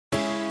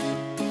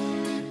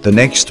The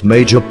next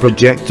major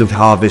project of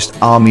Harvest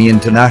Army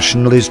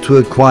International is to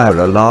acquire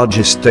a large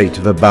estate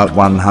of about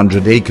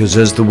 100 acres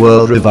as the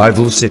World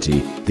Revival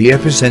City, the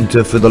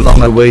epicenter for the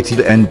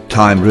long-awaited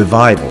end-time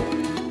revival.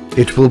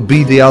 It will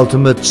be the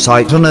ultimate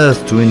site on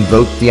earth to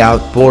invoke the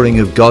outpouring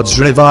of God's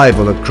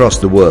revival across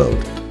the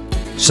world.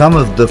 Some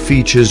of the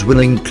features will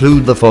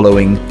include the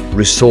following: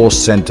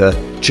 Resource Center,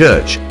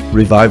 Church,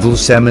 Revival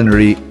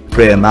Seminary,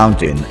 Prayer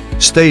Mountain,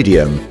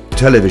 Stadium,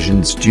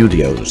 television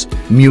studios,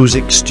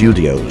 music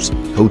studios,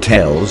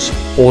 hotels,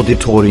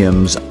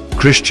 auditoriums,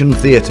 Christian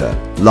theater,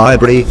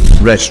 library,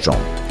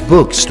 restaurant,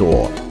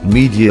 bookstore,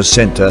 media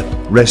center,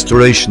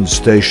 restoration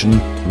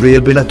station,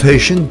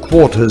 rehabilitation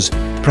quarters,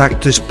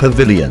 practice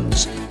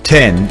pavilions,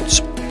 tents,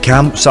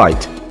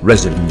 campsite,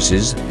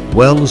 residences,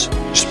 wells,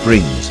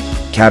 springs,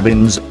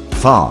 cabins,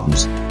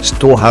 farms,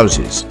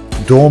 storehouses,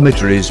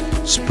 dormitories,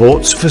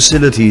 sports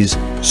facilities,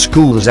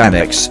 schools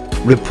annex,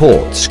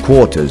 reports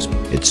quarters,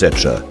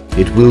 etc.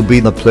 It will be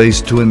the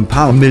place to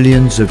empower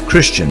millions of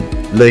Christian,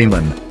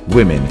 laymen,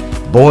 women,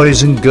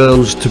 boys and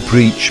girls to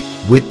preach,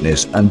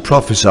 witness and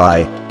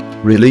prophesy.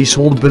 Release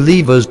all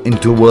believers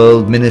into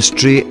world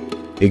ministry.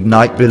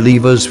 Ignite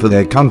believers for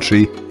their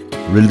country.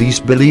 Release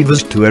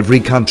believers to every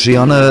country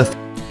on earth.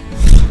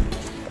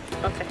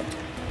 Okay.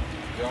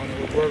 Down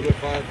in the World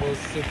Revival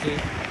City,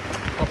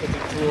 property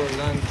tour,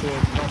 land tour,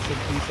 massive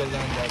piece of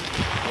land that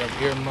we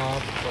have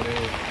earmarked for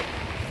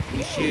the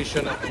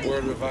initiation of the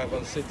World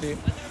Revival City.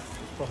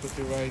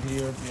 Property right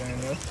here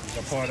behind us is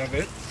a part of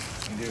it,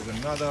 and there's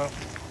another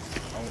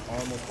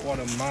almost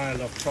quarter-mile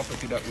of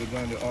property that we're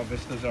going to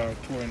harvesters are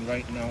touring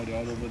right now. They're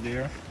all over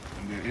there,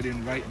 and they're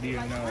heading right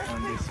there now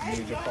on this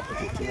major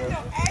property tour.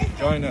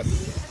 Join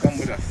us, come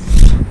with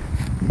us.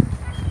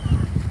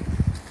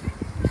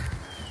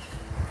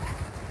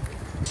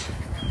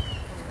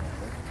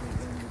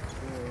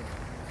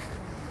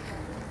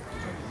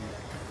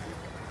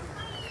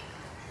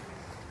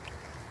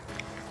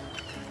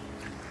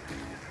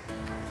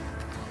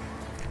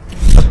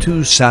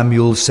 (2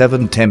 Samuel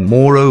 7:10).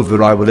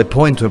 Moreover, I will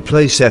appoint a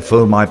place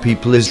for my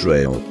people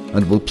Israel,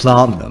 and will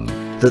plant them,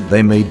 that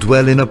they may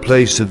dwell in a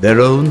place of their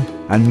own,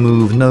 and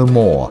move no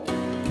more.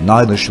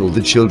 Neither shall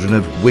the children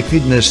of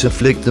wickedness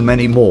afflict them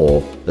any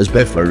more, as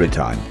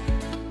beforetime.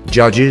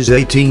 Judges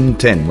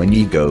 18:10. When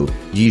ye go,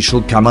 ye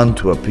shall come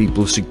unto a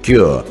people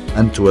secure,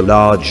 and to a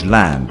large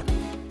land.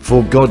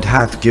 For God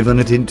hath given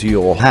it into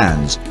your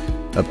hands,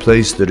 a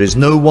place there is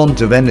no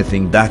want of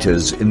anything that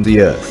is in the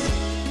earth.